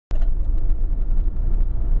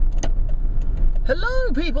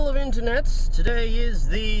Hello people of internet, today is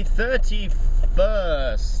the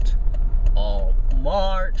 31st of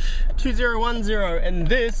March 2010 and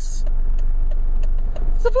this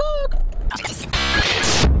is a vlog.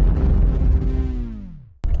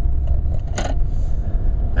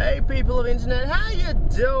 Hey people of internet, how you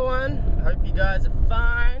doing? Hope you guys are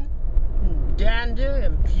fine, and dandy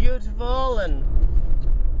and beautiful and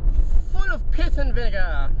full of pith and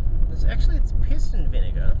vinegar. It's piss and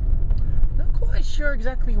vinegar. Not quite sure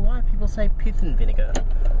exactly why people say pith and vinegar,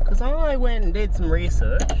 because I went and did some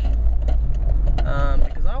research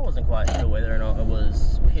because I wasn't quite sure whether or not it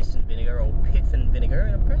was piss and vinegar or pith and vinegar,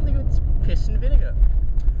 and apparently it's piss and vinegar.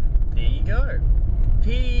 There you go.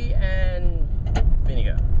 Pea and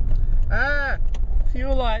vinegar.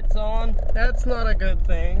 Fuel lights on. That's not a good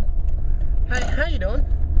thing. Hey, how you doing?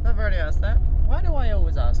 I've already asked that. Why do I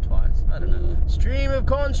always ask twice? I don't know. Stream of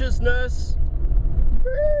consciousness.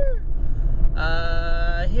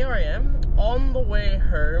 Here I am on the way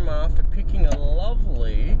home after picking a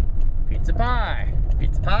lovely pizza pie.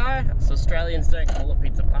 Pizza pie? So Australians don't call it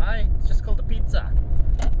pizza pie, it's just called a pizza.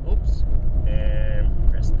 Oops. And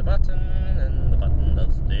press the button and the button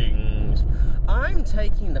does things. I'm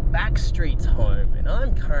taking the back streets home and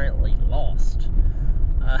I'm currently lost.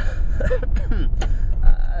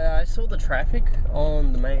 I saw the traffic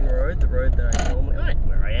on the main road, the road that I normally...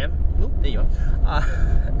 where I am. Oop, there you are.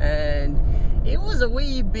 And it was a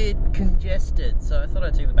wee bit congested, so I thought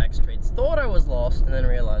I'd take the back streets. Thought I was lost, and then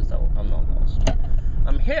realised, oh, I'm not lost.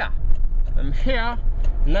 I'm here, and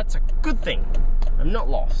that's a good thing. I'm not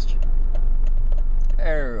lost.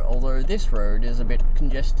 Although this road is a bit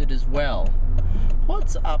congested as well.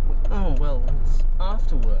 What's up with... Oh, well, it's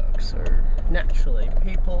after work, so naturally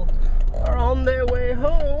people are on their way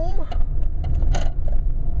home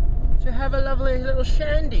to have a lovely little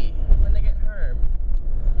shandy when they get home.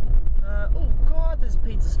 Oh god, this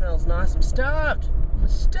pizza smells nice. I'm starved. I'm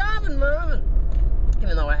starving, Marvin.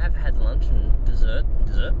 Even though I have had lunch and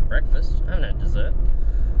breakfast. I haven't had dessert.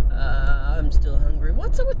 I'm still hungry.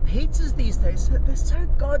 What's up with pizzas these days? They're so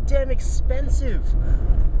goddamn expensive.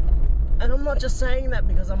 And I'm not just saying that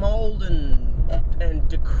because I'm old and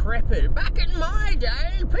decrepit. Back in my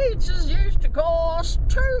day, pizzas used to cost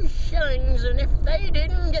 2 shillings, and if they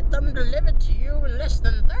didn't get them delivered to you in less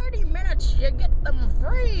than 30 minutes, you get them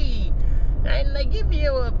free. And they give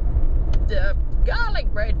you a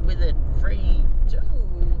garlic bread with it free too.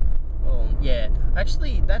 Oh, yeah,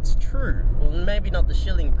 actually, that's true. Well, maybe not the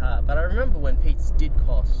shilling part, but I remember when pizzas did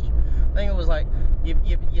cost. I think it was like, you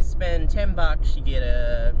spend $10, you get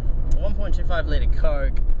a 1.25 litre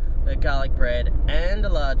Coke, a garlic bread, and a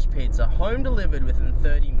large pizza, home delivered within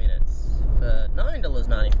 30 minutes for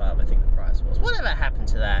 $9.95, I think the price was. Whatever happened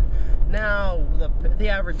to that? Now, the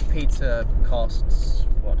average pizza costs,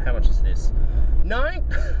 what, how much is this?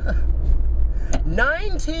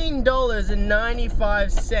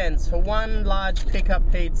 $19.95 for one large pickup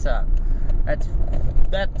pizza. That's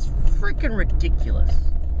freaking ridiculous.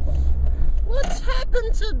 What's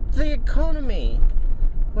happened to the economy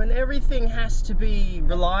when everything has to be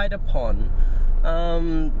relied upon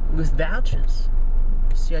with vouchers?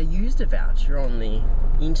 See, I used a voucher on the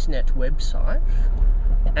internet website,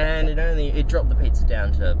 and it dropped the pizza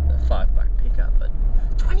down to a $5 pickup, but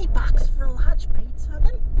 $20 for a large pizza?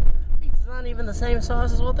 Then pizzas aren't even the same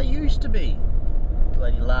size as what they used to be.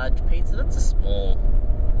 Bloody large pizza, that's a small.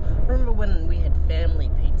 I remember when we had family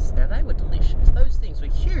pizzas. Now they were delicious. Those things were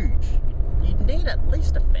huge. You'd need at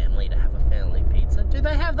least a family to have a family pizza. Do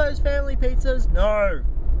they have those family pizzas? No.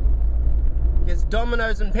 Because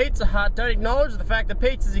Domino's and Pizza Hut don't acknowledge the fact that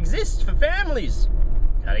pizzas exist for families.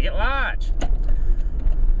 Gotta get large.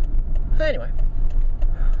 Anyway,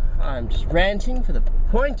 I'm just ranting for the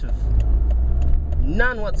point of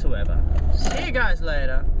none whatsoever. See you guys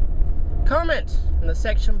later. Comment in the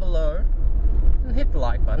section below and hit the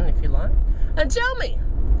like button if you like. And tell me,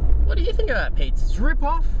 what do you think about pizzas? Rip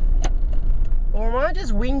off? Or am I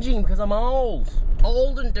just whinging because I'm old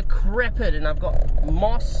and decrepit, and I've got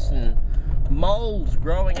moss and moles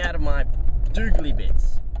growing out of my doogly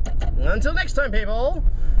bits? Until next time, people,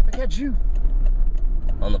 I'll catch you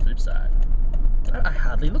on the flip side. I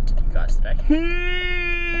hardly looked at you guys today.